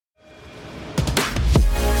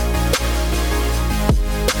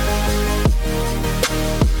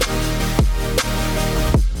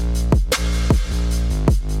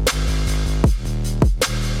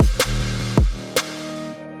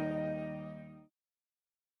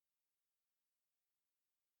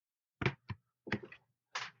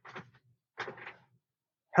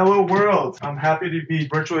Hello, world. I'm happy to be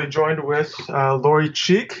virtually joined with Lori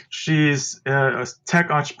Cheek. She's a tech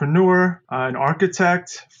entrepreneur, an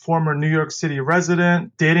architect, former New York City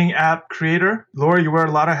resident, dating app creator. Lori, you wear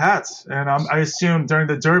a lot of hats, and I assume during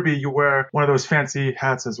the Derby you wear one of those fancy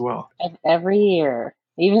hats as well. Every year,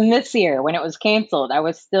 even this year when it was canceled, I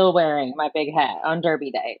was still wearing my big hat on Derby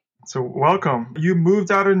Day. So welcome. You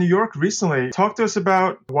moved out of New York recently. Talk to us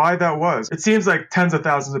about why that was. It seems like tens of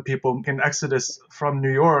thousands of people in exodus from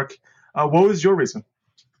New York. What was your reason?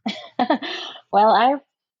 Well,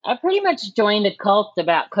 I pretty much joined a cult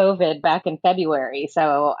about COVID back in February,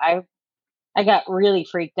 so I got really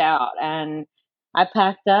freaked out, and I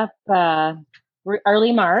packed up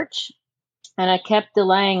early March, and I kept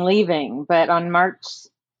delaying leaving. But on March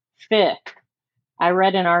 5th, I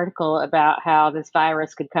read an article about how this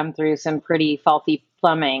virus could come through some pretty faulty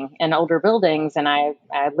plumbing in older buildings, and I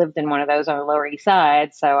lived in one of those on the Lower East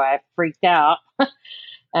Side, so I freaked out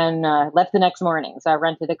and left the next morning. So I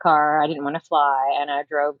rented a car. I didn't want to fly, and I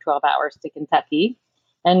drove 12 hours to Kentucky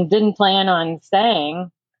and didn't plan on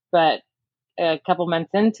staying. But a couple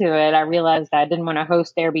months into it, I realized I didn't want to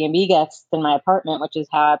host Airbnb guests in my apartment, which is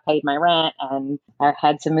how I paid my rent. And I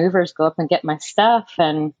had some movers go up and get my stuff.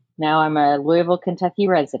 And now I'm a Louisville, Kentucky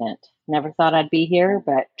resident. Never thought I'd be here,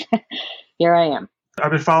 but here I am.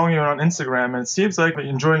 I've been following you on Instagram, and it seems like you're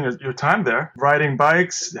enjoying your time there, riding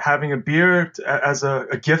bikes, having a beer as a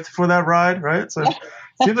gift for that ride, right? So it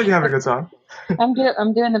seems like you're having a good time. I'm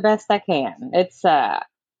doing the best I can. It's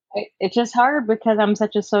just hard because I'm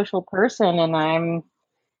such a social person, and I'm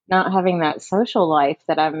not having that social life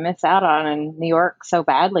that I miss out on in New York so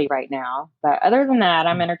badly right now. But other than that,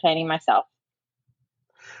 I'm entertaining myself.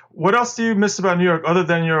 What else do you miss about New York other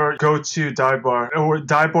than your go-to dive bar, or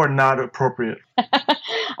dive bar not appropriate?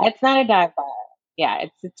 It's not a dive bar. Yeah,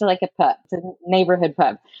 it's like a pub. It's a neighborhood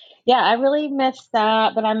pub. Yeah, I really miss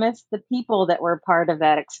that, but I miss the people that were part of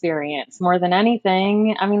that experience more than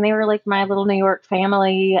anything. I mean, they were like my little New York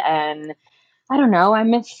family, and I don't know, I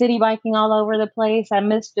miss city biking all over the place. I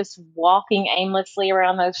miss just walking aimlessly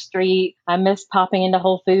around those streets. I miss popping into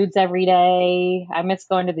Whole Foods every day. I miss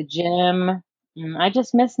going to the gym. I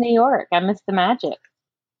just miss New York. I miss the magic.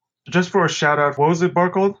 Just for a shout out, what was the bar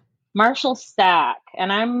called? Marshall Stack,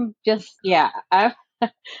 and I'm just I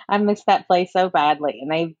miss that place so badly. And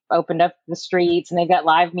they've opened up the streets, and they've got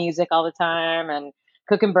live music all the time, and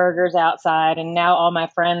cooking burgers outside. And now all my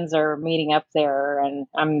friends are meeting up there, and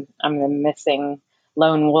I'm the missing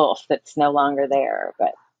lone wolf that's no longer there.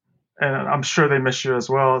 But And I'm sure they miss you as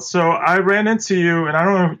well. So I ran into you, and I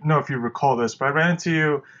don't know if you recall this, but I ran into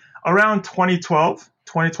you around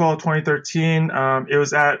 2013. It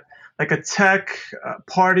was at like a tech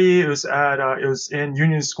party. It was in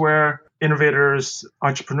Union Square. Innovators,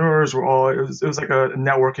 entrepreneurs were all. It was like a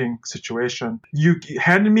networking situation. You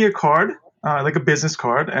handed me a card, like a business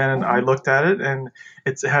card, and I looked at it, and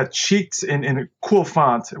it had cheeks in a cool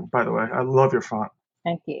font. By the way, I love your font.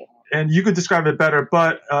 thank you. And you could describe it better,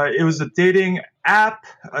 but it was a dating app,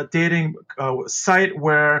 a dating site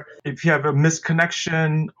where if you have a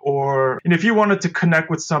misconnection, or if you wanted to connect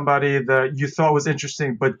with somebody that you thought was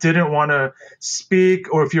interesting but didn't want to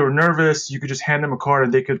speak, or if you were nervous, you could just hand them a card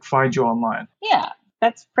and they could find you online. Yeah,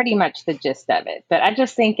 that's pretty much the gist of it. But I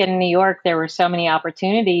just think in New York there were so many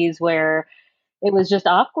opportunities where it was just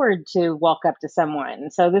awkward to walk up to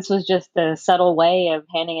someone. So this was just a subtle way of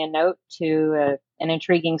handing a note to an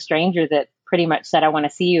intriguing stranger that pretty much said, "I want to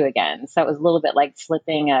see you again." So it was a little bit like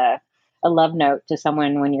slipping a love note to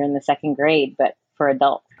someone when you're in the second grade, but for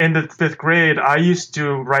adults. In the fifth grade, I used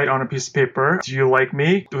to write on a piece of paper, "Do you like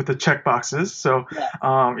me?" with the check boxes. So, Yeah.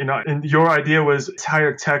 And your idea was a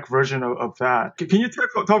higher tech version of that. Can you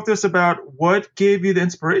talk to us about what gave you the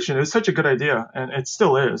inspiration? It was such a good idea, and it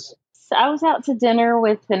still is. So I was out to dinner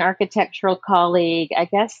with an architectural colleague. I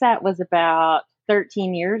guess that was about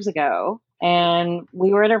 13 years ago. And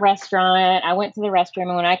we were at a restaurant. I went to the restroom,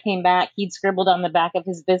 and when I came back, he'd scribbled on the back of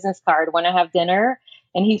his business card, "Want to have dinner?"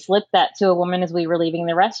 And he flipped that to a woman as we were leaving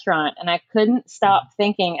the restaurant. And I couldn't stop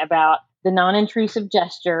thinking about the non intrusive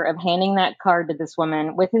gesture of handing that card to this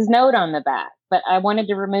woman with his note on the back. But I wanted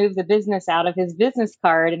to remove the business out of his business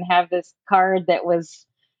card and have this card that was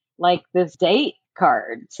like this date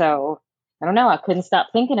card. So I don't know. I couldn't stop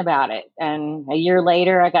thinking about it. And a year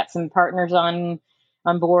later, I got some partners on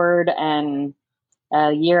board. And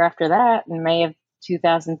a year after that, in May of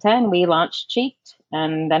 2010, we launched Cheeked.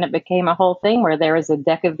 And then it became a whole thing where there was a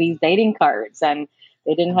deck of these dating cards, and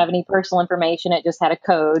they didn't have any personal information. It just had a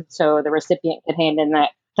code. So the recipient could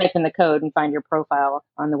type in the code and find your profile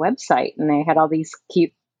on the website. And they had all these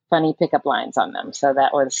cute, funny pickup lines on them. So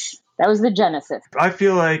That was the genesis. I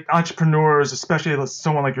feel like entrepreneurs, especially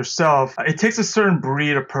someone like yourself, it takes a certain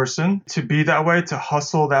breed of person to be that way, to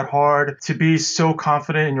hustle that hard, to be so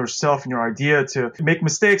confident in yourself and your idea, to make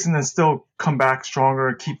mistakes and then still come back stronger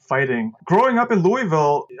and keep fighting. Growing up in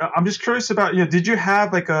Louisville, I'm just curious about, did you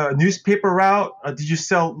have like a newspaper route? Did you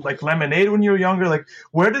sell like lemonade when you were younger? Like,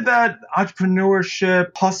 where did that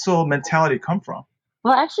entrepreneurship hustle mentality come from?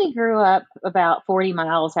 Well, I actually grew up about 40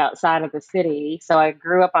 miles outside of the city. So I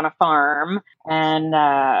grew up on a farm, and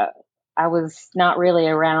I was not really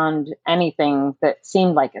around anything that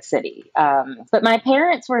seemed like a city. But my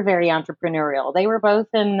parents were very entrepreneurial. They were both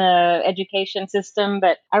in the education system,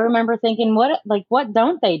 but I remember thinking, what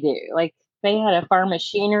don't they do? Like, they had a farm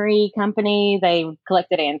machinery company. They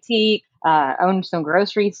collected antique, owned some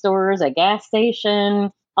grocery stores, a gas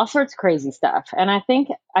station, all sorts of crazy stuff. And I think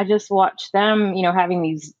I just watched them, having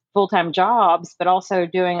these full-time jobs, but also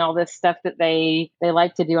doing all this stuff that they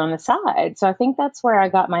like to do on the side. So I think that's where I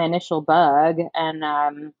got my initial bug. And I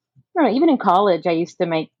don't know, even in college, I used to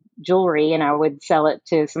make jewelry and I would sell it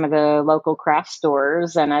to some of the local craft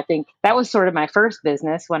stores. And I think that was sort of my first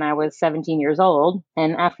business when I was 17 years old.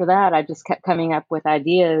 And after that, I just kept coming up with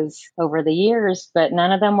ideas over the years, but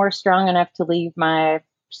none of them were strong enough to leave my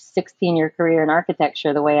 16-year career in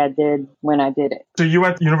architecture the way I did when I did it. So you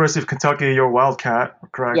went to University of Kentucky, you're a Wildcat,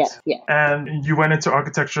 correct? Yes, yes. And you went into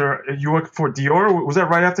architecture. You worked for Dior. Was that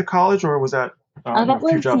right after college, or was that That a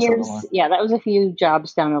few was jobs down the years. line? Yeah, that was a few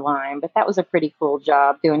jobs down the line, but that was a pretty cool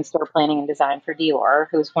job doing store planning and design for Dior,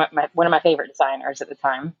 who was one of my favorite designers at the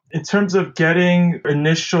time. In terms of getting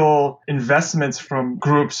initial investments from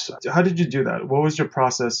groups, how did you do that? What was your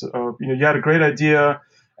process of, you had a great idea,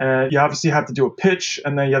 and you obviously have to do a pitch,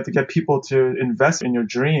 and then you have to get people to invest in your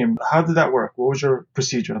dream. How did that work? What was your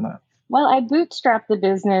procedure on that? Well, I bootstrapped the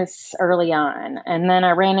business early on, and then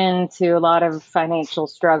I ran into a lot of financial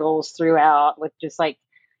struggles throughout with just like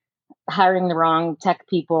hiring the wrong tech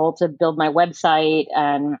people to build my website.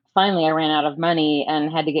 And finally, I ran out of money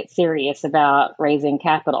and had to get serious about raising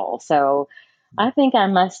capital. So I think I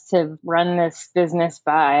must have run this business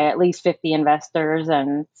by at least 50 investors,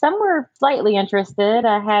 and some were slightly interested.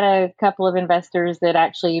 I had a couple of investors that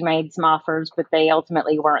actually made some offers, but they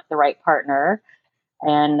ultimately weren't the right partner.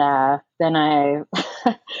 And then I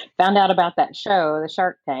found out about that show, the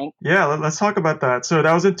Shark Tank. Yeah, let's talk about that. So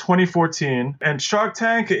that was in 2014, and Shark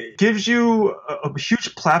Tank gives you a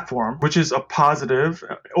huge platform, which is a positive,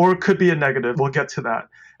 or it could be a negative. We'll get to that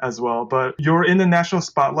as well. But you're in the national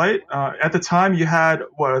spotlight. At the time, you had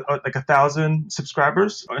like 1,000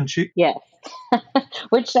 subscribers on Cheek. Yes.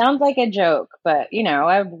 Which sounds like a joke, but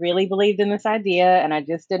I really believed in this idea and I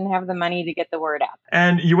just didn't have the money to get the word out.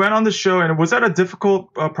 And you went on the show, and was that a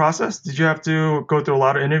difficult process? Did you have to go through a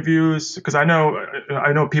lot of interviews? Because I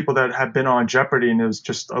know people that have been on Jeopardy, and it was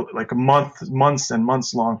just like months and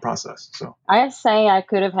months long process. So I say I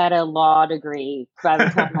could have had a law degree by the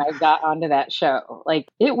time I got onto that show. Like,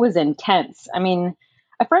 it was intense. I mean,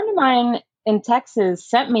 a friend of mine in Texas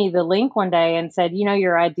sent me the link one day and said,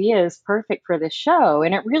 your idea is perfect for this show.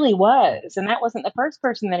 And it really was. And that wasn't the first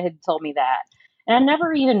person that had told me that. And I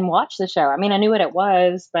never even watched the show. I mean, I knew what it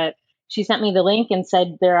was, but she sent me the link and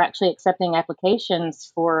said, they're actually accepting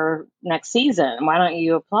applications for next season. Why don't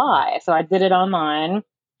you apply? So I did it online,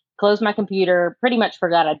 closed my computer, pretty much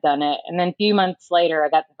forgot I'd done it. And then a few months later, I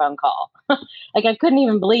got the phone call. Like, I couldn't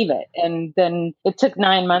even believe it. And then it took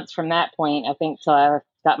 9 months from that point, I think, till I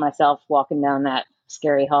got myself walking down that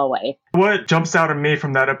scary hallway. what jumps out at me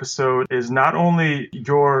from that episode is not only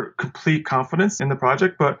your complete confidence in the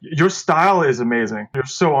project, but your style is amazing. You're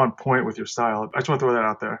so on point with your style. I just want to throw that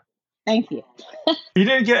out there. Thank you. You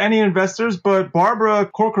didn't get any investors, but Barbara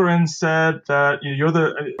Corcoran said that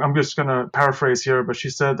I'm just going to paraphrase here, but she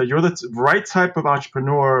said that you're the right type of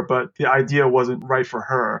entrepreneur, but the idea wasn't right for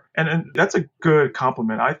her. And that's a good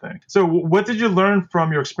compliment, I think. So what did you learn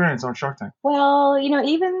from your experience on Shark Tank? Well,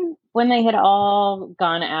 even when they had all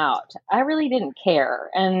gone out, I really didn't care.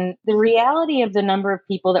 And the reality of the number of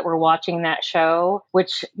people that were watching that show,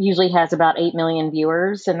 which usually has about 8 million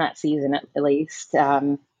viewers in that season at least,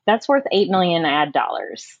 that's worth 8 million ad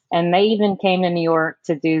dollars. And they even came to New York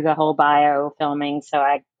to do the whole bio filming. So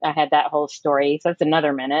I had that whole story. So that's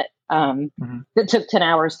another minute. That took 10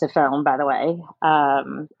 hours to film, by the way.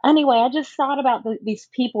 Anyway, I just thought about these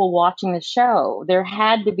people watching the show. There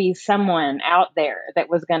had to be someone out there that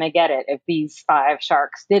was going to get it if these 5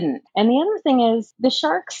 sharks didn't. And the other thing is, the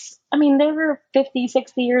sharks, I mean, they were 50,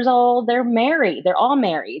 60 years old. They're married. They're all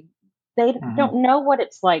married. They don't know what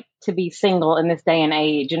it's like to be single in this day and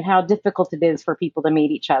age and how difficult it is for people to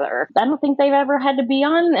meet each other. I don't think they've ever had to be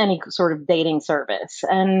on any sort of dating service.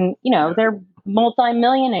 And, they're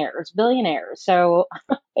multimillionaires, billionaires. So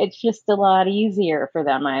it's just a lot easier for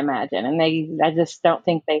them, I imagine. And I just don't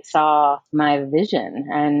think they saw my vision.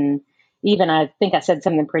 And even I think I said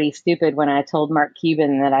something pretty stupid when I told Mark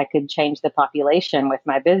Cuban that I could change the population with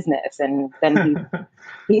my business. And then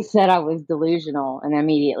he said I was delusional and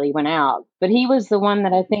immediately went out. But he was the one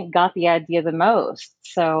that I think got the idea the most.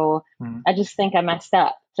 So Mm. I just think I messed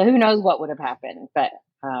up. So who knows what would have happened. But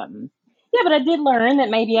yeah, but I did learn that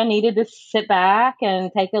maybe I needed to sit back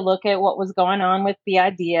and take a look at what was going on with the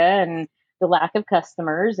idea and the lack of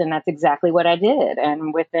customers. And that's exactly what I did.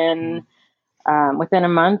 And within a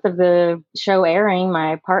month of the show airing,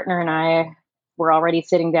 my partner and I were already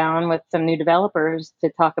sitting down with some new developers to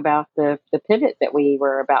talk about the pivot that we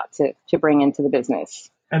were about to bring into the business.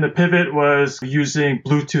 And the pivot was using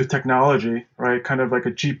Bluetooth technology, right? Kind of like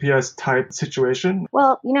a GPS type situation.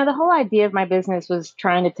 Well, the whole idea of my business was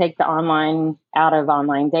trying to take the online out of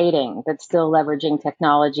online dating, but still leveraging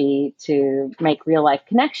technology to make real life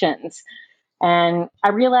connections. And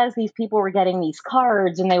I realized these people were getting these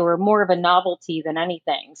cards and they were more of a novelty than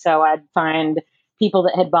anything. So I'd find people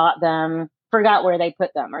that had bought them, forgot where they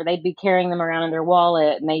put them, or they'd be carrying them around in their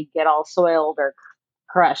wallet and they'd get all soiled or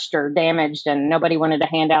crushed or damaged, and nobody wanted to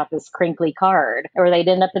hand out this crinkly card, or they'd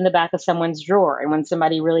end up in the back of someone's drawer. And when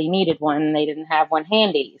somebody really needed one, they didn't have one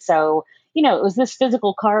handy. So, it was this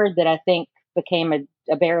physical card that I think became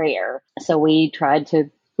a barrier. So we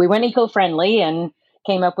went eco friendly and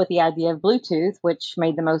came up with the idea of Bluetooth, which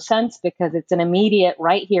made the most sense because it's an immediate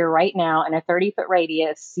right here, right now, in a 30-foot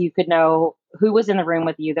radius. You could know who was in the room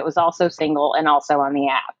with you that was also single and also on the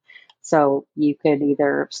app. So you could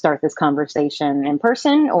either start this conversation in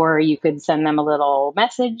person or you could send them a little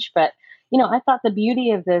message. But, I thought the beauty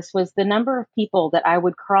of this was the number of people that I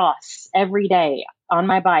would cross every day on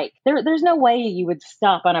my bike. There's no way you would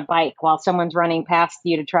stop on a bike while someone's running past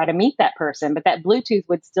you to try to meet that person, but that Bluetooth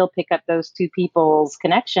would still pick up those two people's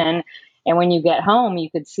connection. And when you get home, you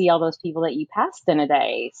could see all those people that you passed in a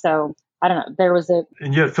day. So I don't know.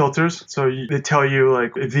 And you had filters. So they tell you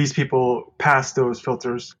like if these people pass those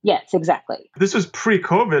filters. Yes, exactly. This was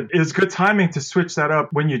pre-COVID. It was good timing to switch that up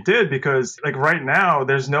when you did, because like right now,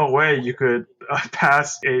 there's no way you could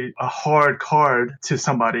pass a hard card to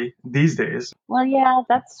somebody these days. Well, yeah,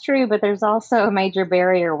 that's true. But there's also a major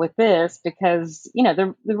barrier with this because,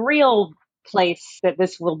 the real place that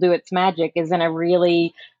this will do its magic is in a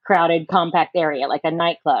really crowded, compact area like a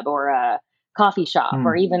nightclub or a coffee shop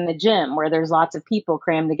or even the gym where there's lots of people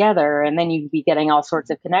crammed together, and then you'd be getting all sorts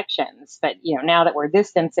of connections. But, now that we're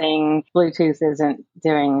distancing, Bluetooth isn't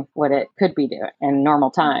doing what it could be doing in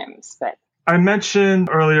normal times. But I mentioned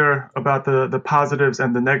earlier about the positives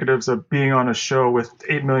and the negatives of being on a show with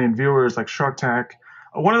 8 million viewers like Shark Tank.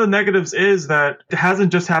 One of the negatives is that it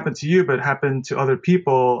hasn't just happened to you, but happened to other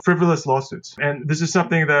people, frivolous lawsuits. And this is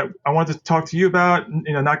something that I wanted to talk to you about,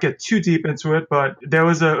 not get too deep into it, but there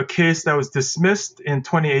was a case that was dismissed in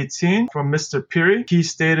 2018 from Mr. Piri. He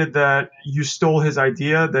stated that you stole his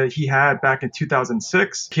idea that he had back in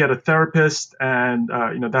 2006. He had a therapist and,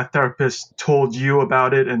 that therapist told you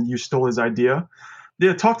about it and you stole his idea.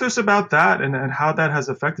 Yeah, talk to us about that and how that has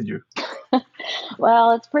affected you.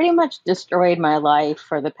 Well, it's pretty much destroyed my life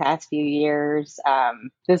for the past few years.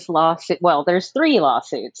 This lawsuit, well, there's 3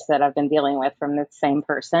 lawsuits that I've been dealing with from the same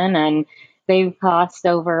person, and they've cost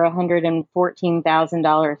over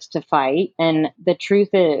 $114,000 to fight. And the truth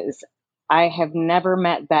is, I have never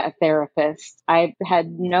met that therapist. I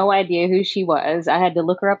had no idea who she was. I had to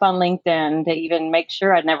look her up on LinkedIn to even make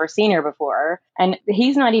sure I'd never seen her before. And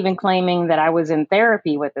he's not even claiming that I was in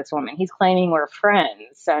therapy with this woman. He's claiming we're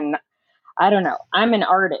friends. And I don't know. I'm an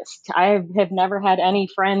artist. I have never had any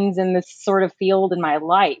friends in this sort of field in my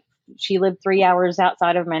life. She lived 3 hours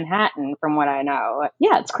outside of Manhattan, from what I know.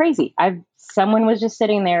 Yeah, it's crazy. Someone was just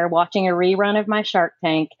sitting there watching a rerun of my Shark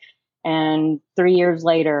Tank, and 3 years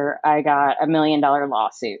later, I got $1 million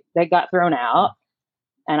lawsuit that got thrown out,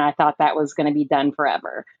 and I thought that was going to be done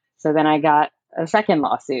forever. So then I got a second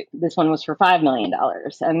lawsuit. This one was for $5 million,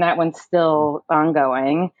 and that one's still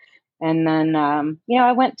ongoing. And then,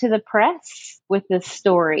 I went to the press with this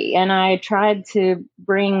story, and I tried to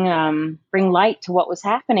bring light to what was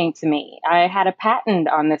happening to me. I had a patent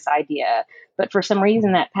on this idea, but for some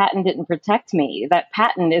reason, that patent didn't protect me. That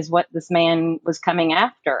patent is what this man was coming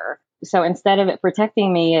after. So instead of it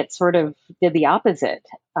protecting me, it sort of did the opposite.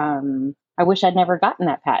 I wish I'd never gotten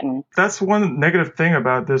that patent. That's one negative thing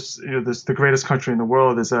about this, the greatest country in the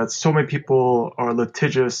world, is that so many people are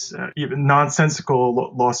litigious. Even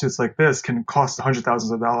nonsensical lawsuits like this can cost hundreds of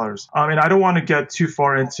thousands of dollars. And I don't want to get too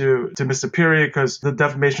far into Mr. Piri because the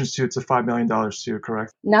defamation suit's a $5 million suit,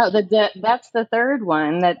 correct? No, that's the third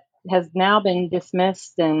one that has now been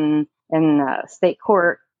dismissed in state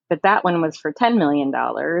court, but that one was for $10 million.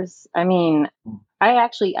 I mean, I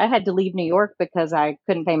had to leave New York because I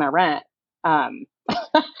couldn't pay my rent. Um,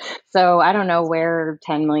 so I don't know where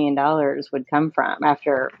 $10 million would come from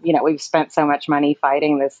after we've spent so much money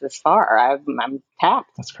fighting this far. I'm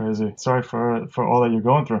tapped. That's crazy. Sorry for all that you're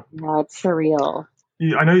going through. No, it's surreal.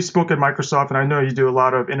 I know you spoke at Microsoft, and I know you do a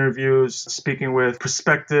lot of interviews speaking with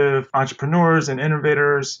prospective entrepreneurs and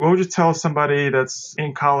innovators. What would you tell somebody that's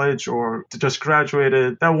in college or just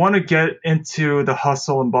graduated that want to get into the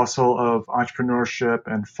hustle and bustle of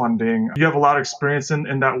entrepreneurship and funding? You have a lot of experience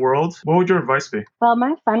in that world. What would your advice be? Well,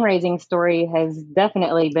 my fundraising story has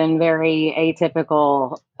definitely been very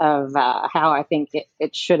atypical of how I think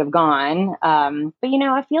it should have gone. But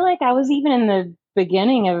I feel like I was even in the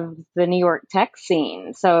beginning of the New York tech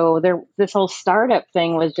scene, so this whole startup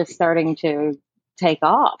thing was just starting to take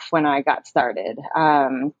off when I got started.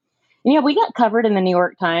 We got covered in the New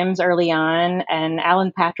York Times early on, and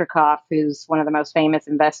Alan Patricof, who's one of the most famous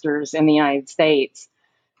investors in the United States,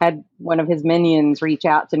 had one of his minions reach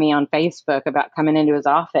out to me on Facebook about coming into his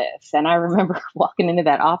office. And I remember walking into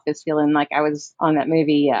that office feeling like I was on that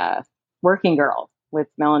movie, Working Girl with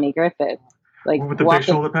Melanie Griffith. Like With the big walking.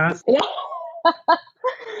 shoulder pads? Yeah,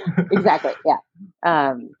 exactly. Yeah.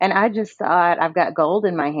 And I just thought I've got gold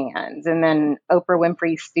in my hands. And then Oprah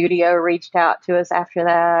Winfrey Studio reached out to us after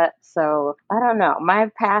that. So I don't know. My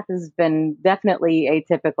path has been definitely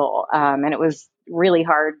atypical. And it was really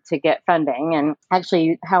hard to get funding. And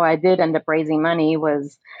actually, how I did end up raising money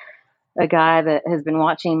was a guy that has been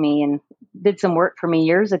watching me and did some work for me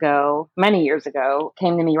many years ago,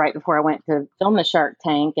 came to me right before I went to film the Shark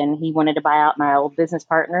Tank, and he wanted to buy out my old business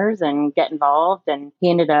partners and get involved. And he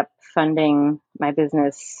ended up funding my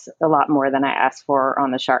business a lot more than I asked for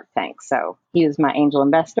on the Shark Tank. So he was my angel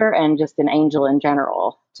investor and just an angel in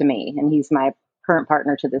general to me. And he's my current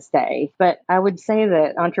partner to this day. But I would say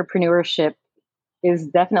that entrepreneurship is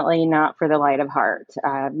definitely not for the light of heart.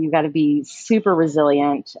 You got to be super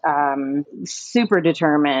resilient, super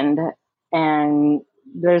determined, and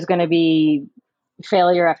there's going to be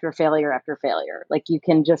failure after failure after failure. Like you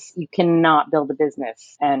cannot build a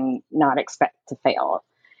business and not expect to fail.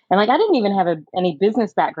 And like I didn't even have any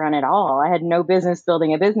business background at all. I had no business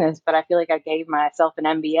building a business, but I feel like I gave myself an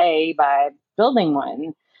MBA by building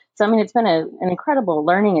one. So I mean, it's been an incredible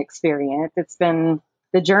learning experience. It's been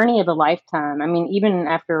the journey of a lifetime. I mean, even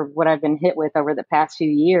after what I've been hit with over the past few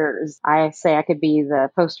years, I say I could be the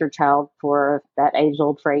poster child for that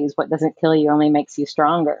age-old phrase, what doesn't kill you only makes you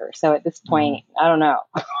stronger. So at this point, I don't know.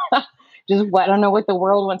 I don't know what the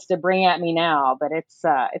world wants to bring at me now, but it's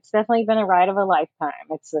definitely been a ride of a lifetime.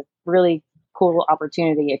 It's a really cool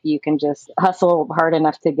opportunity if you can just hustle hard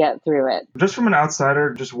enough to get through it. Just from an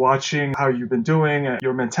outsider, just watching how you've been doing,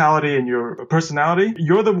 your mentality and your personality,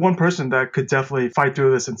 you're the one person that could definitely fight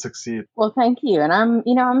through this and succeed. Well, thank you. And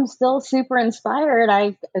I'm still super inspired.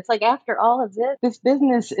 It's like after all of this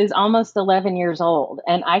business is almost 11 years old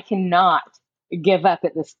and I cannot give up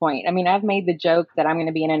at this point. I mean, I've made the joke that I'm going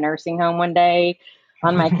to be in a nursing home one day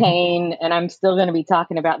on my cane and I'm still going to be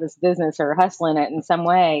talking about this business or hustling it in some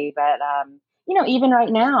way. But, even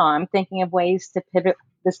right now, I'm thinking of ways to pivot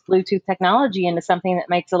this Bluetooth technology into something that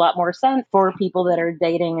makes a lot more sense for people that are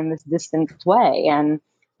dating in this distanced way. And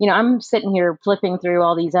I'm sitting here flipping through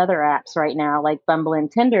all these other apps right now, like Bumble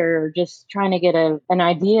and Tinder, just trying to get an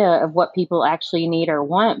idea of what people actually need or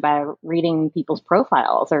want by reading people's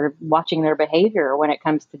profiles or watching their behavior when it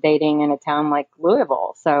comes to dating in a town like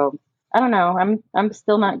Louisville. So I don't know. I'm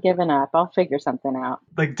still not giving up. I'll figure something out.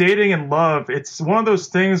 Like dating and love, it's one of those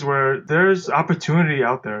things where there's opportunity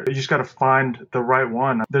out there. You just got to find the right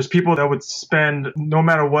one. There's people that would spend no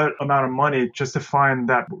matter what amount of money just to find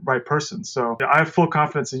that right person. So I have full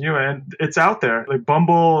confidence in you, and it's out there. Like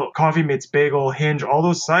Bumble, Coffee Meets Bagel, Hinge, all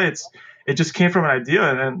those sites. It just came from an idea,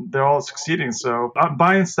 and they're all succeeding. So I'm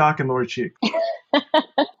buying stock in Lori Cheek.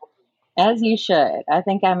 As you should. I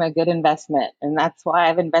think I'm a good investment, and that's why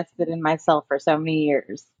I've invested in myself for so many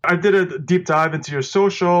years. I did a deep dive into your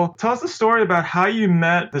social. Tell us the story about how you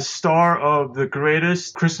met the star of the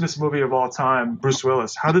greatest Christmas movie of all time, Bruce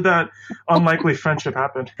Willis. How did that unlikely friendship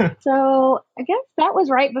happen? So I guess that was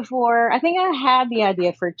right before, I think I had the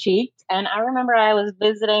idea for Cheeked. And I remember I was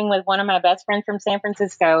visiting with one of my best friends from San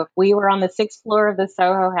Francisco. We were on the 6th floor of the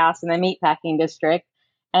Soho House in the meatpacking district.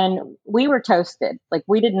 And we were toasted. Like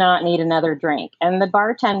we did not need another drink. And the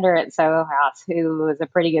bartender at Soho House, who was a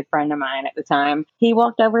pretty good friend of mine at the time, he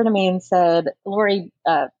walked over to me and said, Lori,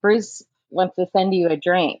 Bruce wants to send you a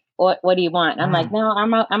drink. what do you want? And I'm like, Mm.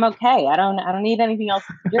 no, I'm okay. I don't need anything else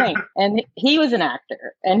to drink. And he was an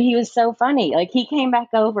actor, and he was so funny. Like, he came back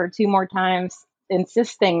over 2 more times,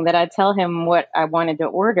 insisting that I tell him what I wanted to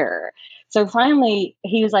order. So finally,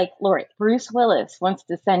 he was like, Lori, Bruce Willis wants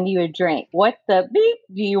to send you a drink. What the beep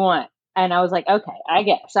do you want? And I was like, okay, I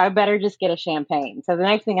guess I better just get a champagne. So the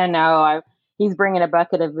next thing I know, he's bringing a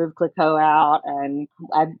bucket of Veuve Clicquot out, and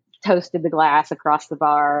I toasted the glass across the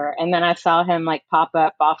bar. And then I saw him like pop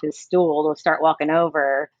up off his stool to start walking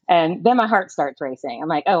over. And then my heart starts racing. I'm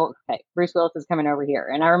like, oh, okay, Bruce Willis is coming over here.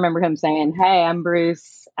 And I remember him saying, hey, I'm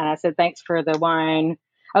Bruce. And I said, thanks for the wine.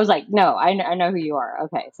 I was like, no, I know who you are.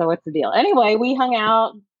 Okay, so what's the deal? Anyway, we hung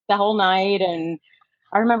out the whole night, and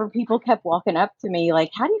I remember people kept walking up to me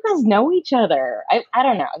like, how do you guys know each other? I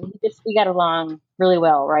don't know. We got along really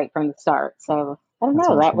well right from the start. So I don't That's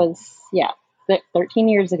know. That awesome. was, 13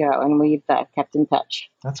 years ago, and we've kept in touch.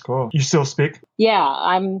 That's cool. You still speak? Yeah,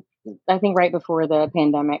 I think right before the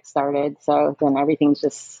pandemic started. So then everything's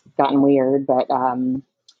just gotten weird. But,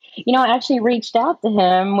 I actually reached out to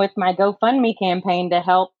him with my GoFundMe campaign to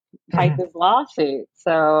help fight this lawsuit.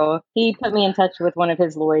 So he put me in touch with one of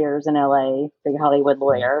his lawyers in LA, big Hollywood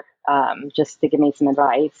lawyer, just to give me some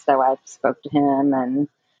advice. So I spoke to him, and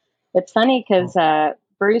it's funny because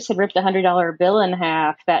Bruce had ripped $100 bill in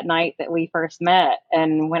half that night that we first met.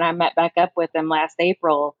 And when I met back up with him last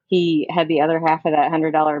April, he had the other half of that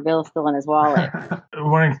 $100 bill still in his wallet.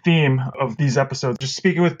 Running theme of these episodes, just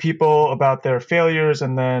speaking with people about their failures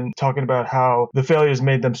and then talking about how the failures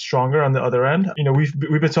made them stronger on the other end.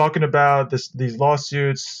 We've been talking about these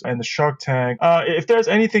lawsuits and the Shark Tank. If there's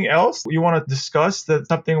anything else you want to discuss, that's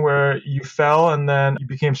something where you fell and then you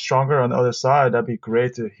became stronger on the other side, that'd be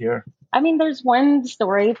great to hear. I mean, there's one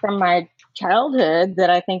story from my childhood that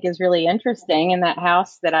I think is really interesting in that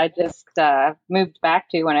house that I just moved back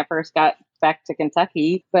to when I first got back to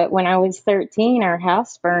Kentucky. But when I was 13, our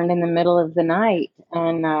house burned in the middle of the night.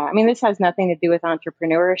 And I mean, this has nothing to do with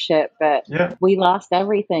entrepreneurship, but Yeah. we lost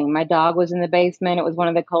everything. My dog was in the basement. It was one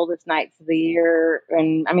of the coldest nights of the year.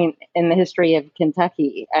 And I mean, in the history of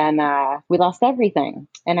Kentucky. And we lost everything.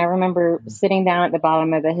 And I remember sitting down at the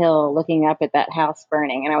bottom of the hill looking up at that house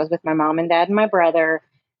burning. And I was with my mom and dad and my brother.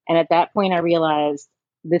 And at that point, I realized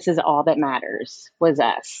this is all that matters, was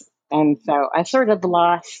us. And so I sort of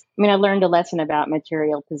I learned a lesson about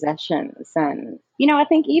material possessions. And, I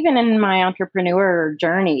think even in my entrepreneur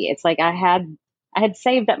journey, it's like I had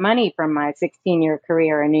saved up money from my 16-year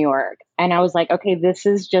career in New York. And I was like, okay, this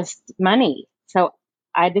is just money. So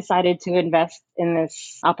I decided to invest in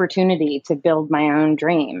this opportunity to build my own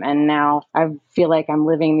dream. And now I feel like I'm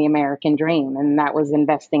living the American dream, and that was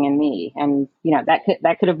investing in me. And,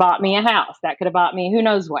 that could have bought me a house. That could have bought me who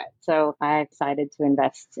knows what. So I decided to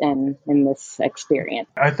invest in this experience.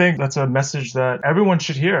 I think that's a message that everyone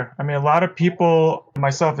should hear. I mean, a lot of people,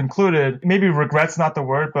 myself included, maybe regret's not the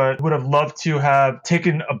word, but would have loved to have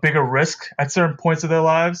taken a bigger risk at certain points of their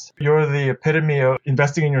lives. You're the epitome of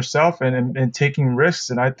investing in yourself and taking risks.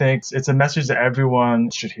 And I think it's a message that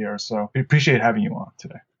everyone should hear. So we appreciate having you on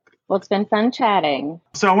today. Well, it's been fun chatting.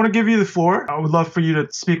 So I want to give you the floor. I would love for you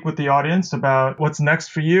to speak with the audience about what's next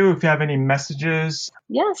for you, if you have any messages.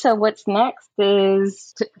 Yeah, so what's next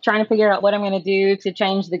is trying to figure out what I'm going to do to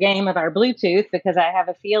change the game of our Bluetooth, because I have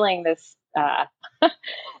a feeling this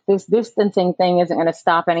this distancing thing isn't going to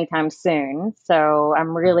stop anytime soon. So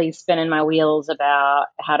I'm really spinning my wheels about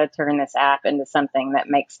how to turn this app into something that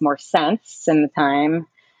makes more sense in the time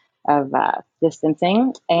of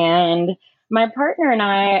distancing. And my partner and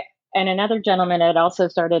I and another gentleman had also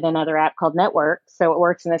started another app called Network. So it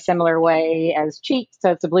works in a similar way as Cheat.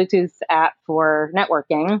 So it's a Bluetooth app for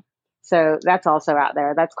networking. So that's also out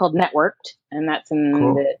there. That's called Networked, and that's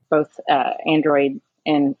in both Android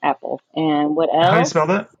and Apple. And what else? How do you spell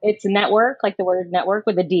that? It's network, like the word network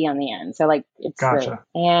with a D on the end. So like it's Gotcha.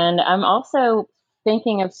 And I'm also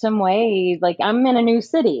thinking of some way, like I'm in a new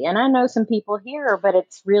city and I know some people here, but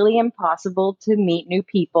it's really impossible to meet new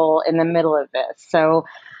people in the middle of this. So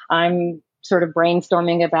I'm sort of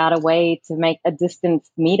brainstorming about a way to make a distance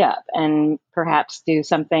meetup and perhaps do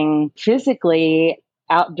something physically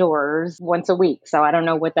outdoors once a week. So I don't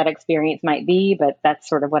know what that experience might be, but that's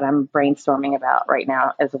sort of what I'm brainstorming about right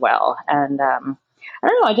now as well. And I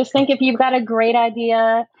don't know, I just think if you've got a great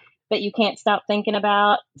idea that you can't stop thinking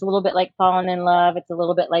about, it's a little bit like falling in love. It's a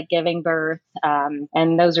little bit like giving birth.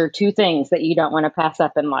 And those are two things that you don't want to pass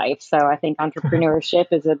up in life. So I think entrepreneurship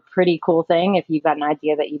is a pretty cool thing. If you've got an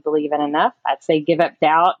idea that you believe in enough, I'd say give up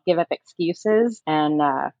doubt, give up excuses, and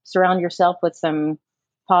surround yourself with some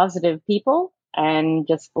positive people and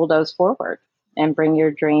just bulldoze forward. and bring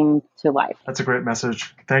your dream to life. That's a great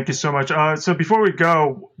message. Thank you so much. So before we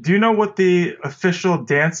go, do you know what the official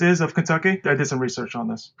dance is of Kentucky? I did some research on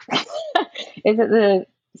this. Is it the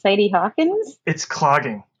Sadie Hawkins? It's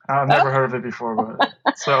clogging. I've never heard of it before, but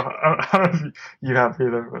so I don't know if you have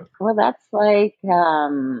either. But. Well, that's like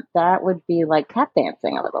that would be like tap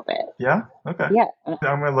dancing a little bit. Yeah. Okay. Yeah. I'm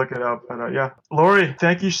gonna look it up. But yeah, Lori,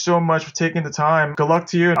 thank you so much for taking the time. Good luck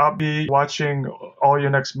to you. I'll be watching all your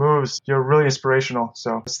next moves. You're really inspirational.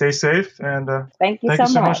 So stay safe and thank you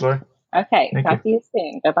so much, Lori. Okay. Talk to you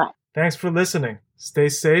soon. Bye bye. Thanks for listening. Stay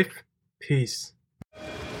safe. Peace.